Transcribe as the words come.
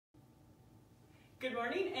Good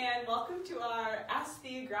morning and welcome to our Ask the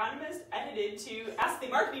Agronomist edited to Ask the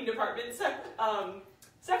Marketing Department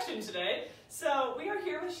section today. So we are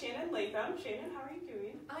here with Shannon Latham. Shannon, how are you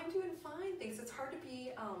doing? I'm doing fine, thanks. It's hard to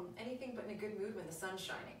be anything but in a good mood when the sun's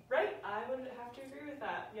shining. Right, I would have to agree with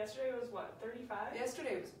that. Yesterday was what, 35?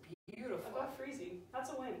 Yesterday was beautiful. Above freezing.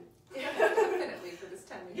 That's a win. Definitely for this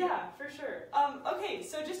time of year. Yeah, for sure. Okay,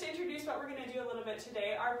 so just to introduce what we're going to do a little bit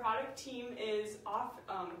today, our product team is off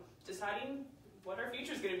deciding what our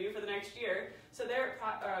future is going to be for the next year. So they're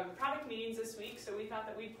at product meetings this week, so we thought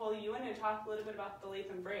that we'd pull you in and talk a little bit about the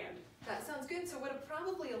Latham brand. That sounds good. So what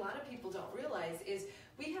probably a lot of people don't realize is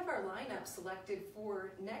we have our lineup selected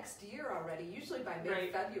for next year already, usually by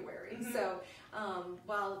mid-February. Mm-hmm. So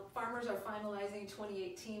while farmers are finalizing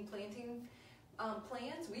 2018 planting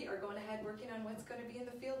plans, we are going ahead working on what's going to be in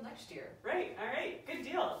the field next year. Right, all right, good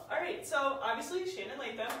deal. All right, so obviously Shannon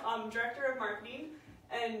Latham, Director of Marketing,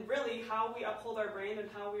 and really how we uphold our brand and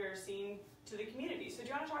how we are seen to the community. So do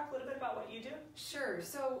you want to talk a little bit about what you do? Sure.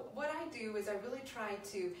 So what I do is I really try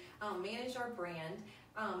to manage our brand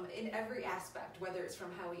in every aspect, whether it's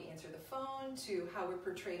from how we answer the phone, to how we're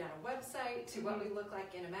portrayed on a website, to what we look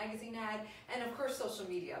like in a magazine ad, and of course social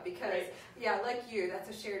media, because yeah, like you, that's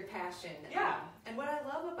a shared passion. Yeah. And what I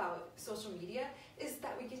love about social media is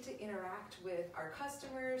that we get to interact with our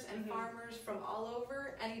customers and farmers from all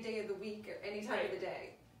over, any day of the week or any time of the day.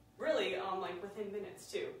 Really, like within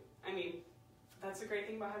minutes too. I mean, that's the great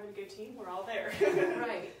thing about having a good team. We're all there.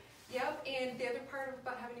 Right. Yep, and the other part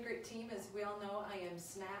about having a great team is we all know I am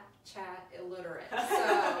Snapchat illiterate, so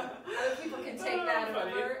other people can take that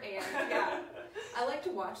over, and yeah, I like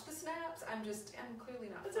to watch the snaps. I'm clearly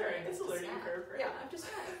not. That's alright. It's a learning curve, right? Yeah, I'm just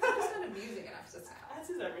not amusing enough to snap. That's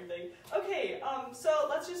just everything. Okay, so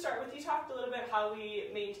let's just start with, you talked a little bit how we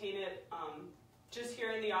maintain it just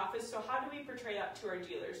here in the office. So how do we portray that to our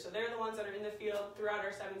dealers? So they're the ones that are in the field throughout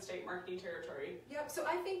our 7-state marketing territory. Yep, so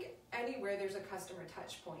I think anywhere there's a customer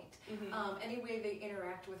touch point, any way they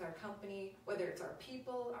interact with our company, whether it's our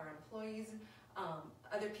people, our employees,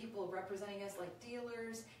 other people representing us like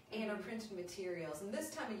dealers, and our printed materials. And this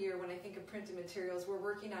time of year, when I think of printed materials, we're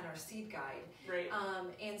working on our seed guide. Right.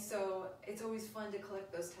 And so it's always fun to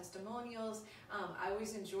collect those testimonials. I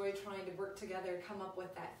always enjoy trying to work together, come up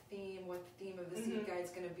with that theme, what the theme of the seed guide is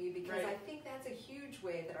going to be, because I think that's a huge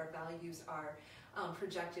way that our values are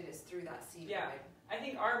projected is through that seed guide. I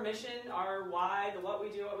think our mission, our why, the what we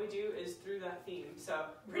do is through that theme. So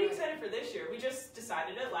pretty excited for this year. We just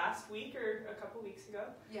decided it last week or a couple weeks ago.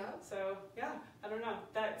 Yeah. So yeah, I don't know.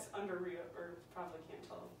 That's under or probably can't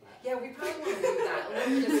tell. Yeah, we probably want to do that. A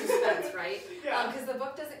little bit of suspense, right? Yeah. Because the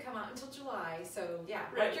book doesn't come out until July. So yeah,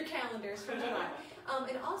 mark your calendars for July.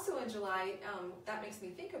 And also in July, that makes me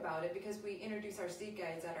think about it because we introduce our seed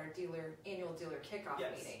guides at our annual dealer kickoff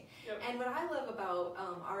meeting. Yep. And what I love about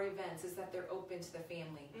our events is that they're open to the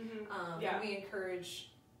family. And we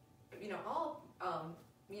encourage, all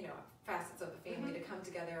facets of the family to come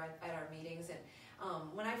together at our meetings. And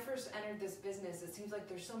when I first entered this business, it seems like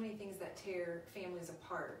there's so many things that tear families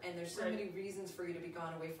apart, and there's so many reasons for you to be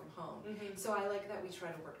gone away from home. So I like that we try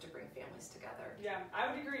to work to bring families together. Yeah,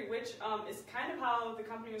 I would agree, which is kind of how the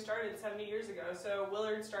company was started 70 years ago. So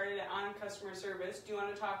Willard started it on customer service. Do you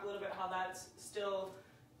want to talk a little bit how that's still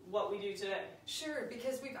what we do today? Sure,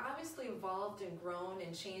 because we've obviously evolved and grown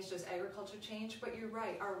and changed as agriculture changed, but you're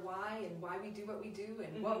right, our why and why we do what we do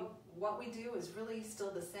and what we do is really still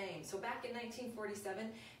the same. So back in 1947,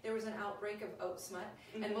 there was an outbreak of oat smut,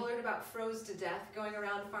 and Willard about froze to death going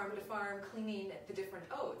around farm to farm cleaning the different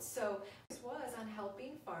oats. So this was on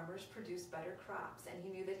helping farmers produce better crops, and he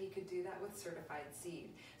knew that he could do that with certified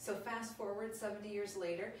seed. So fast forward 70 years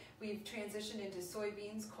later, we've transitioned into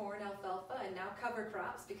soybeans, corn, alfalfa, and now cover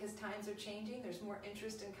crops because times are changing. There's more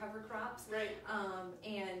interest in cover crops. Right.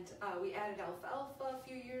 We added alfalfa a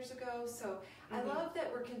few years ago. So I love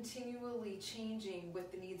that we're continually changing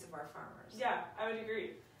with the needs of our farmers. Yeah, I would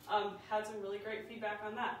agree. Had some really great feedback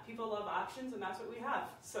on that. People love options, and that's what we have.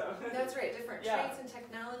 So that's right. Different traits and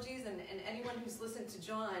technologies, and anyone who's listened to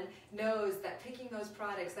John knows that picking those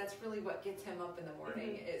products, that's really what gets him up in the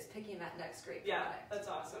morning, is picking that next great product. Yeah, that's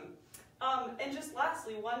awesome. And just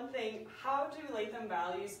lastly, one thing, how do Latham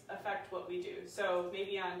values affect what we do? So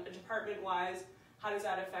maybe on a department-wise, how does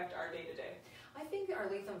that affect our day-to-day? I think our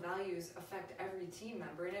Latham values affect every team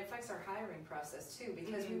member, and it affects our hiring process too,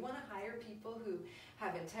 because we want to hire people who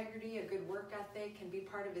have integrity, a good work ethic, can be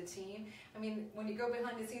part of a team. I mean, when you go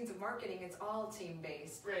behind the scenes of marketing, it's all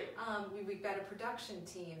team-based. Right. We've got a production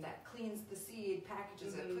team that cleans the seed,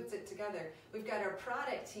 packages it, puts it together. We've got our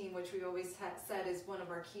product team, which we always said is one of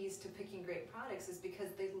our keys to picking great products, is because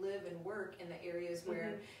they live and work in the areas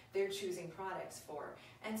where they're choosing products for.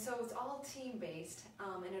 And so it's all team-based,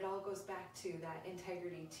 and it all goes back to that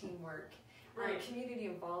integrity, teamwork, community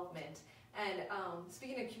involvement. And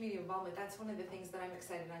speaking of community involvement, that's one of the things that I'm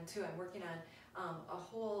excited on too. I'm working on a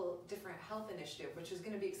whole different health initiative, which is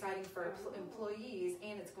going to be exciting for employees,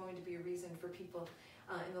 and it's going to be a reason for people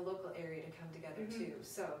in the local area to come together too.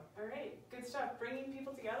 So, all right, good stuff. Bringing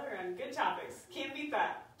people together on good topics. Can't beat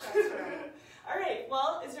that. That's right. All right.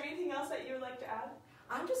 Well, is there anything else that you would like to add?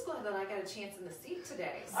 I'm just glad that I got a chance in the seat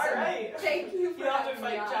today. So all right. Thank you for You'll have to having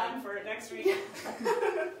me fight on. John for it next week.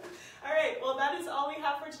 All right. Well, that is all we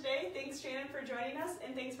have for today. Thanks, Shannon, for joining us,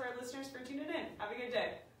 and thanks for our listeners for tuning in. Have a good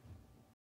day.